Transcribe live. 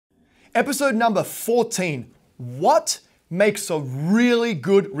Episode number 14, what makes a really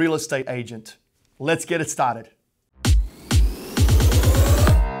good real estate agent? Let's get it started.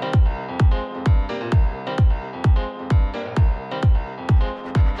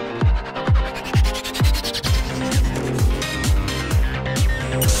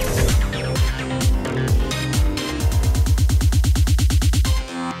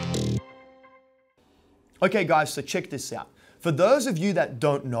 Okay guys, so check this out. For those of you that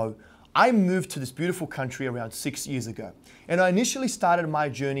don't know, I moved to this beautiful country around 6 years ago. And I initially started my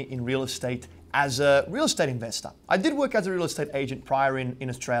journey in real estate as a real estate investor. I did work as a real estate agent prior in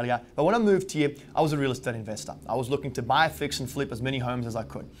Australia, but when I moved here, I was a real estate investor. I was looking to buy, fix, and flip as many homes as I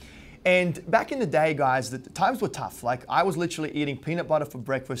could. And back in the day, guys, the times were tough. Like, I was literally eating peanut butter for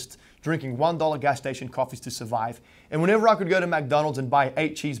breakfast, drinking $1 gas station coffees to survive. And whenever I could go to McDonald's and buy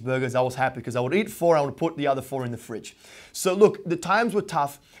 8 cheeseburgers, I was happy because I would eat 4 and I would put the other 4 in the fridge. So look, the times were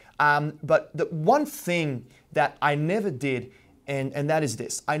tough, but the one thing that I never did, and that is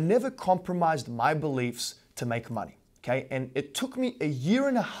this: I never compromised my beliefs to make money, okay? And it took me a year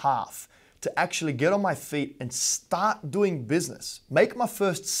and a half to actually get on my feet and start doing business, make my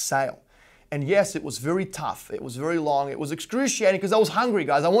first sale. And yes, it was very tough. It was very long. It was excruciating because I was hungry,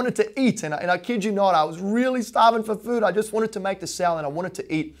 guys. I wanted to eat, and I kid you not, I was really starving for food. I just wanted to make the sale and I wanted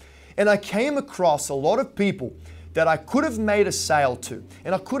to eat. And I came across a lot of people that I could have made a sale to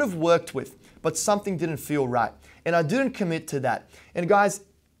and I could have worked with, but something didn't feel right. And I didn't commit to that. And guys,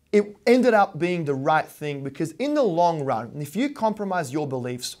 it ended up being the right thing, because in the long run, if you compromise your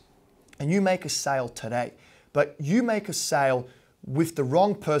beliefs and you make a sale today, but you make a sale with the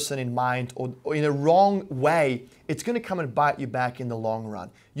wrong person in mind or in a wrong way, it's going to come and bite you back in the long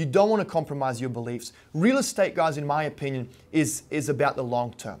run. You don't want to compromise your beliefs. Real estate, guys, in my opinion, is about the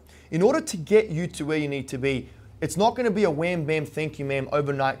long term. In order to get you to where you need to be, it's not going to be a wham, bam, thank you, ma'am,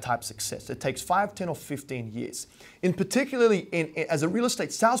 overnight type success. It takes 5, 10, or 15 years. In particularly as a real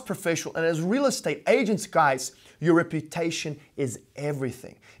estate sales professional and as real estate agents, guys, your reputation is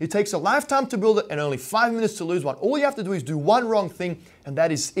everything. It takes a lifetime to build it and only 5 minutes to lose one. All you have to do is do one wrong thing and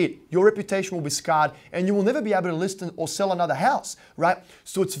that is it. Your reputation will be scarred and you will never be able to list or sell another house, right?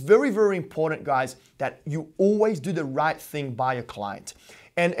 So it's very, very important, guys, that you always do the right thing by your client.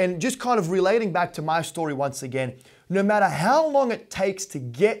 And just kind of relating back to my story once again, no matter how long it takes to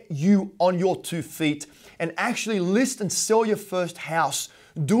get you on your 2 feet and actually list and sell your first house,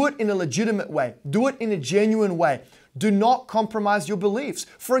 do it in a legitimate way. Do it in a genuine way. Do not compromise your beliefs.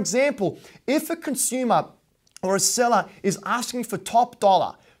 For example, if a consumer or a seller is asking for top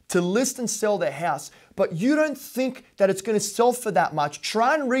dollar to list and sell their house, but you don't think that it's going to sell for that much,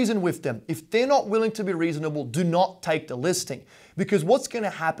 try and reason with them. If they're not willing to be reasonable, do not take the listing. Because what's going to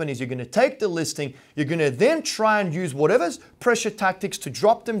happen is you're going to take the listing, you're going to then try and use whatever's pressure tactics to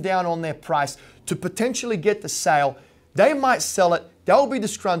drop them down on their price to potentially get the sale. They might sell it, they'll be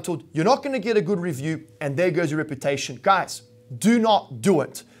disgruntled, you're not going to get a good review, and there goes your reputation. Guys, do not do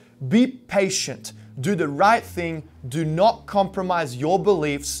it. Be patient. Do the right thing. Do not compromise your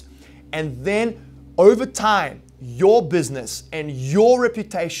beliefs. And then over time, your business and your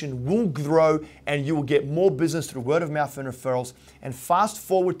reputation will grow and you will get more business through word of mouth and referrals. And fast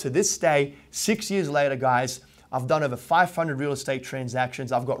forward to this day, 6 years later, guys, I've done over 500 real estate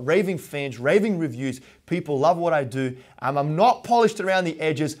transactions. I've got raving fans, raving reviews. People love what I do. I'm not polished around the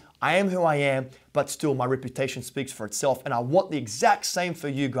edges. I am who I am, but still my reputation speaks for itself. And I want the exact same for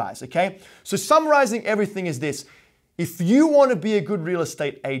you guys, okay? So summarizing everything is this: if you want to be a good real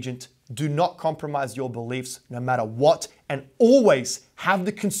estate agent, do not compromise your beliefs no matter what, and always have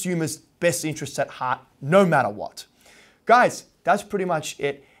the consumer's best interests at heart no matter what. Guys, that's pretty much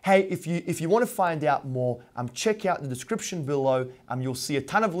it. Hey, if you want to find out more, check out the description below. You'll see a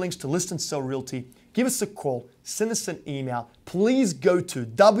ton of links to List'n Sell Realty. Give us a call, send us an email. Please go to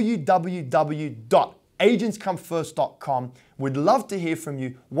www.agentscomefirst.com. We'd love to hear from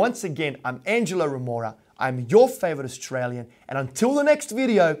you. Once again, I'm Engelo Rumora. I'm your favorite Australian. And until the next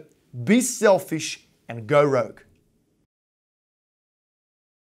video, be selfish and go rogue.